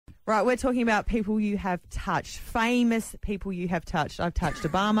Right, we're talking about people you have touched, famous people you have touched. I've touched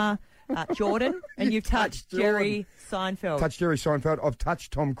Obama, Jordan, and you've touched Jerry Seinfeld. Touched Jerry Seinfeld. I've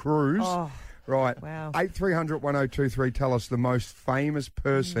touched Tom Cruise. Oh, right. wow. 8300 1023. Tell us the most famous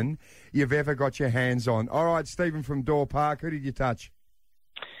person you've ever got your hands on. All right, Stephen from Door Park. Who did you touch?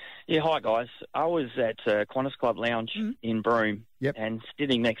 Yeah, hi guys. I was at Qantas Club Lounge in Broome and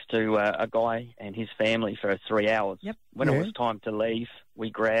sitting next to a guy and his family for 3 hours. Yep. When it was time to leave,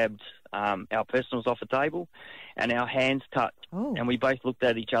 we grabbed our personals off the table and our hands touched. Oh. And we both looked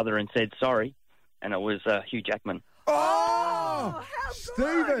at each other and said sorry, and it was Hugh Jackman. Oh, how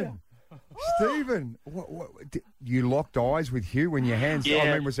Stephen! Stephen, you locked eyes with Hugh when your hands... Yeah.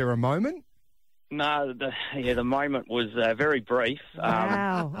 I mean, was there a moment? No, the moment was very brief.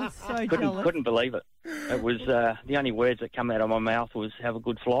 Wow, I'm so jealous. Couldn't believe it. It was the only words that come out of my mouth was "Have a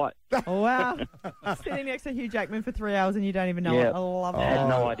good flight." Oh, wow. Sitting next to Hugh Jackman for 3 hours and you don't even know it. I love I it. had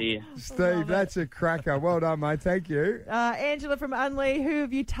no idea. Steve, that's a cracker. Well done, mate. Thank you. Angela from Unley, who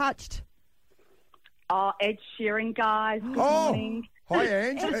have you touched? Oh, Ed Sheeran, guys. Good morning. Hi,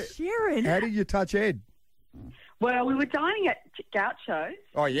 Ange. Ed Sheeran. How did you touch Ed? Well, we were dining at Gaucho's.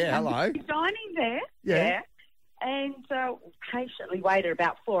 Oh, yeah, hello. We were dining there. Yeah. And patiently waited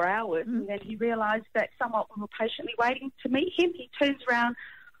about 4 hours, and then he realised that somewhat we were patiently waiting to meet him. He turns around,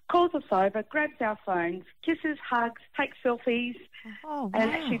 calls us over, grabs our phones, kisses, hugs, takes selfies. Oh, wow.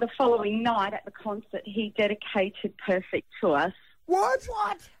 And actually the following night at the concert, he dedicated Perfect to us. What?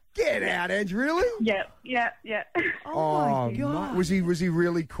 Get out, Ange. Really? Yeah. Oh, my God. mate. Was he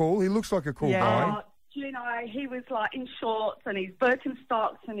really cool? He looks like a cool guy. You know, he was like in shorts and his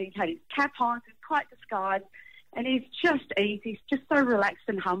Birkenstocks and he had his cap on, he was quite disguised, and he's just easy. He's just so relaxed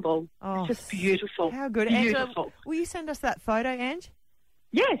and humble. Oh, it's just beautiful. How good. Beautiful. Angela, will you send us that photo, Ange?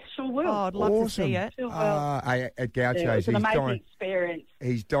 Yes, sure will. Oh, I'd love to see it. Sure will. At Gaucho's. It was an amazing experience.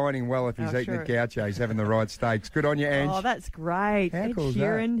 He's dining well if he's eating at Gaucho's, having the right steaks. Good on you, Ange. Oh, that's great. How Ed cool is that?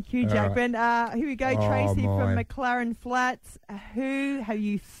 Sheeran, Hugh Jackman. Here we go, Tracy from McLaren Flats. Who have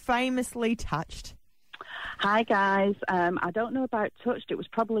you famously touched? Hi, guys. I don't know about touched. It was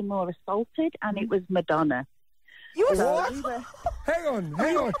probably more assaulted, and it was Madonna. You were what? Hang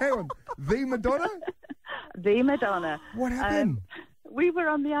on. The Madonna? The Madonna. What happened? We were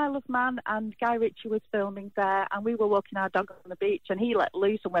on the Isle of Man, and Guy Ritchie was filming there, and we were walking our dog on the beach, and he let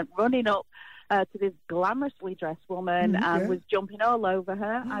loose and went running up to this glamorously dressed woman and was jumping all over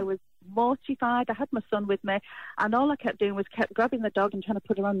her. I was mortified. I had my son with me, and all I kept doing was kept grabbing the dog and trying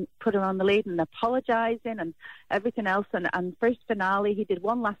to put her on the lead and apologising and everything else. And for his finale, he did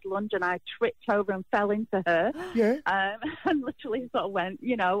one last lunge, and I tripped over and fell into her. And literally sort of went,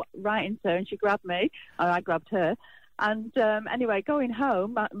 right into her, and she grabbed me, or I grabbed her. And anyway, going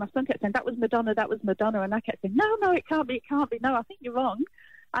home, my son kept saying, that was Madonna, and I kept saying, no, it can't be, no, I think you're wrong.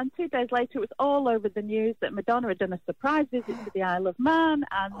 And 2 days later, it was all over the news that Madonna had done a surprise visit to the Isle of Man,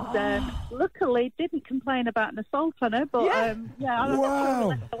 and luckily didn't complain about an assault on her. But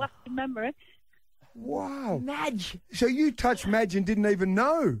wow, a lasting memory. Wow, Madge. So you touched Madge and didn't even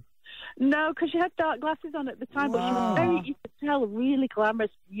know? No, because she had dark glasses on at the time, but she was very, you could tell, really glamorous,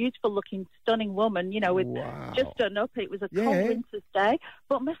 beautiful-looking, stunning woman, with just done up. It was a cold winter's day,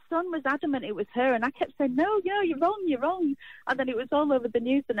 but my son was adamant it was her, and I kept saying, no, you're wrong. And then it was all over the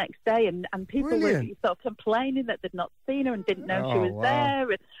news the next day, and people were sort of complaining that they'd not seen her and didn't know she was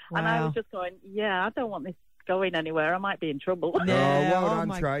there, and I was just going, I don't want this going anywhere. I might be in trouble. Well done,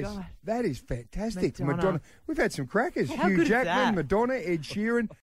 Trace. God. That is fantastic. Madonna. We've had some crackers. Hugh Jackman, Madonna, Ed Sheeran.